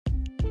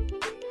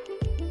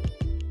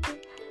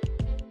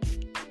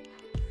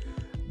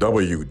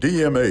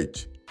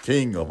WDMH,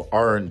 King of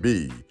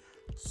R&B,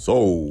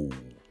 Soul.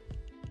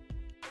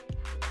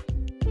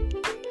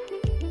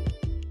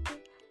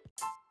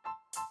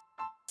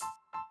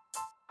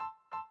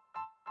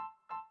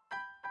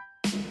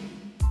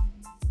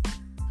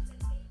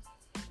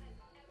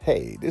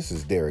 Hey, this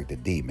is Derek the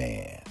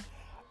D-Man.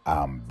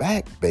 I'm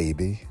back,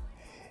 baby.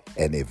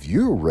 And if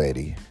you're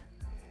ready,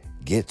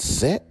 get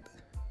set,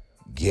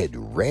 get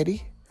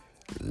ready,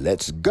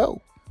 let's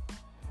go.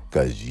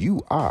 'Cause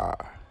you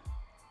are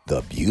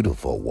the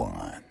beautiful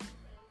one.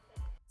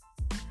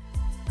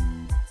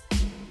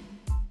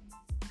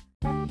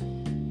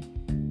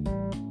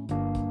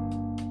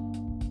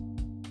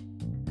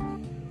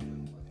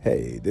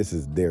 Hey, this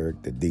is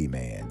Derek the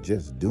D-Man,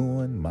 just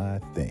doing my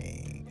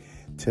thing.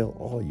 Tell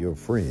all your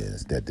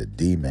friends that the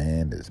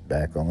D-Man is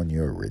back on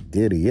your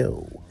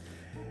radio,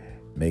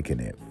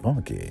 making it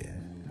funky.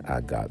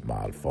 I got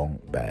my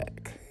funk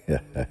back.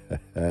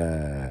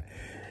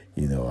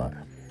 You know,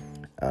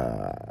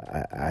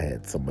 I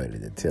had somebody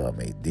to tell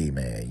me,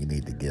 D-Man, you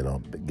need to get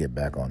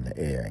back on the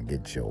air and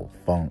get your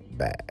funk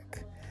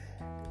back.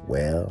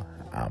 Well,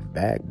 I'm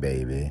back,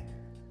 baby.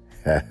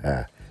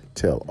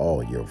 Tell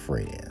all your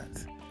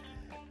friends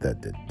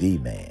that the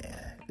D-Man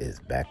is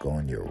back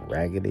on your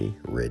raggedy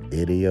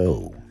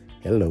radio.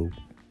 Hello.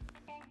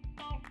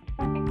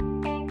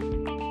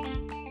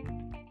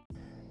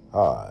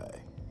 Hi.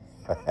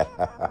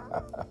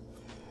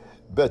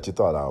 Bet you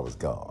thought I was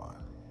gone.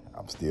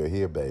 I'm still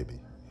here, baby,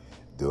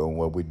 doing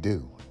what we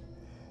do.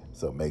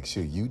 So make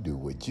sure you do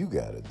what you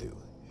gotta do.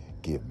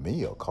 Give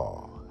me a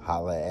call.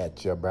 Holla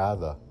at your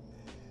brother.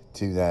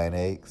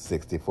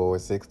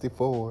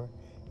 298-6464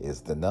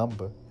 is the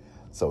number.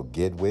 So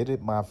get with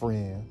it, my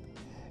friend,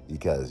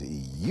 because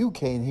you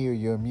can't hear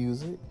your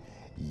music,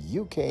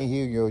 you can't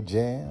hear your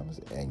jams,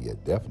 and you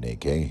definitely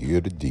can't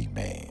hear the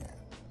D-Man.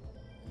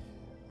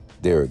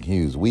 Derek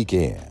Hughes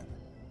Weekend.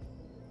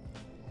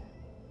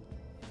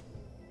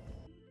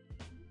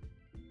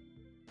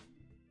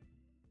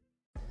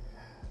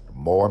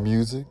 More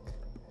music,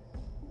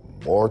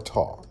 more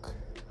talk.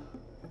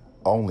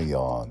 Only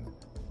on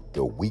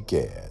The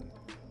Weekend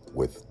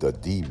with the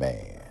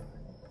D-Man.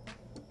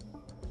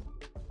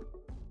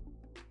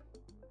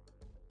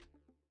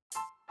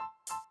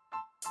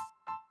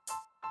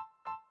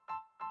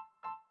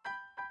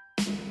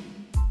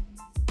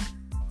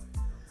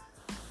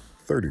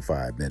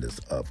 "35 minutes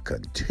of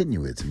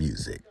continuous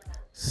music.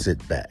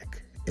 Sit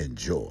back,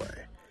 enjoy,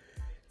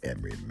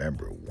 and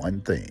remember one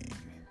thing.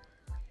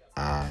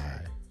 I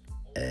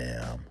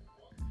am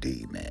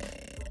D-Man."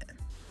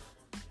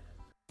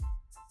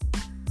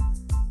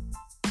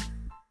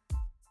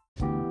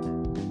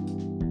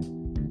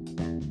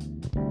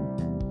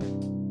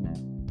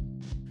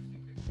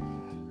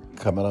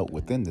 Coming up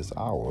within this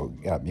hour,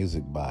 we got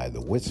music by The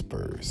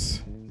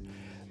Whispers,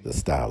 The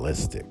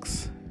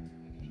Stylistics,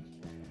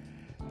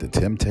 The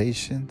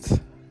Temptations,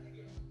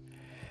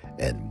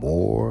 and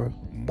more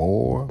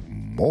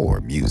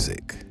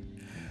music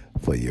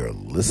for your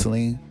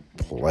listening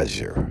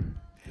pleasure.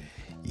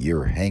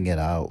 You're hanging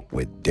out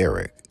with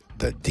Derek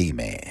the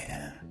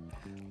D-Man.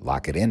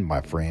 Lock it in,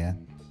 my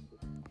friend.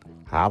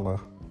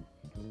 Holla.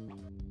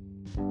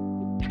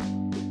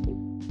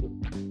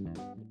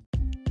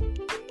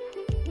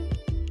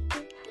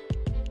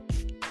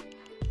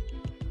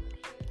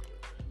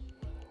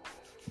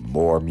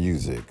 More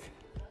music,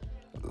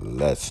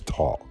 less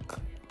talk,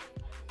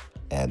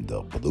 and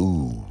the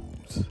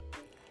blues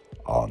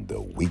on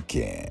The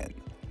Weekend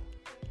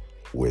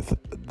with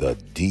the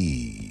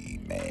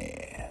D-Man.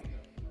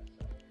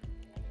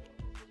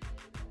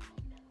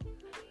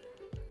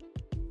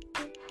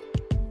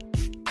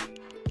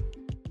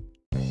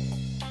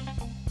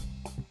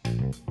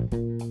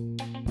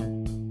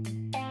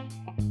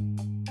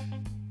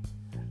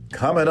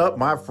 Coming up,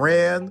 my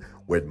friend,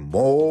 with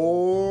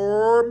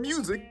more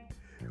music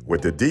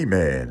with the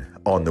D-Man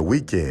on The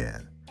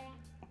Weekend.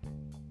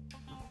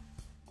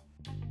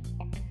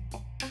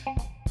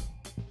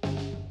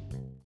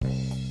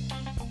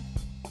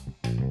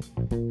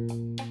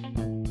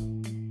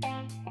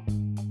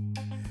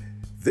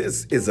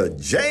 This is a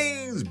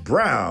James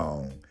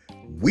Brown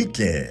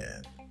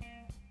weekend.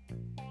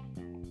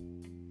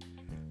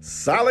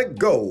 Solid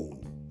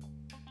gold.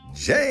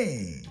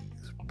 James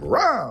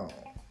Brown.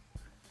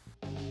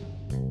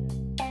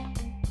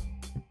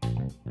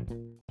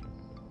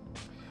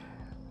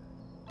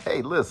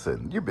 Hey,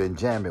 listen, you've been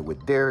jamming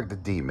with Derek the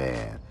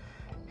D-Man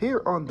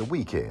here on The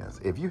Weekends.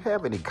 If you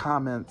have any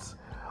comments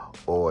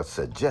or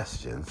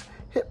suggestions,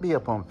 hit me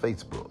up on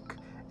Facebook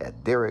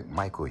at Derek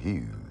Michael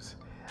Hughes.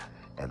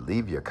 And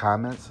leave your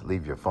comments,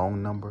 leave your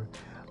phone number,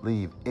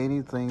 leave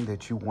anything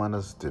that you want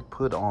us to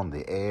put on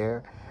the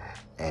air,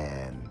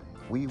 and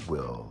we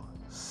will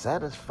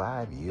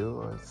satisfy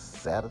your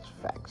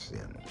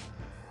satisfaction.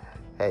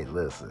 Hey,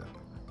 listen,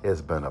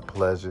 it's been a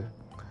pleasure,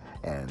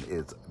 and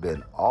it's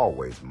been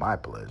always my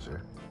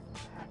pleasure,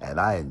 and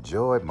I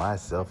enjoyed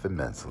myself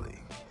immensely.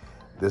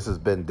 This has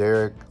been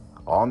Derek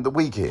on The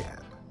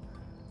Weekend,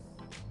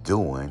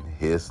 doing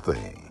his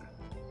thing.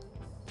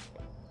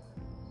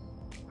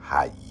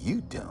 How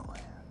you doing?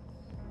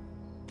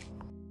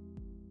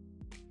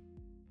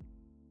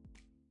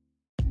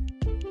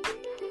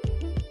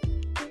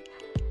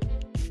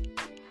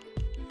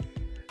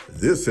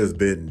 This has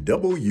been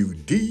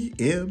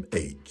WDMH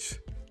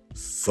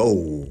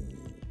Soul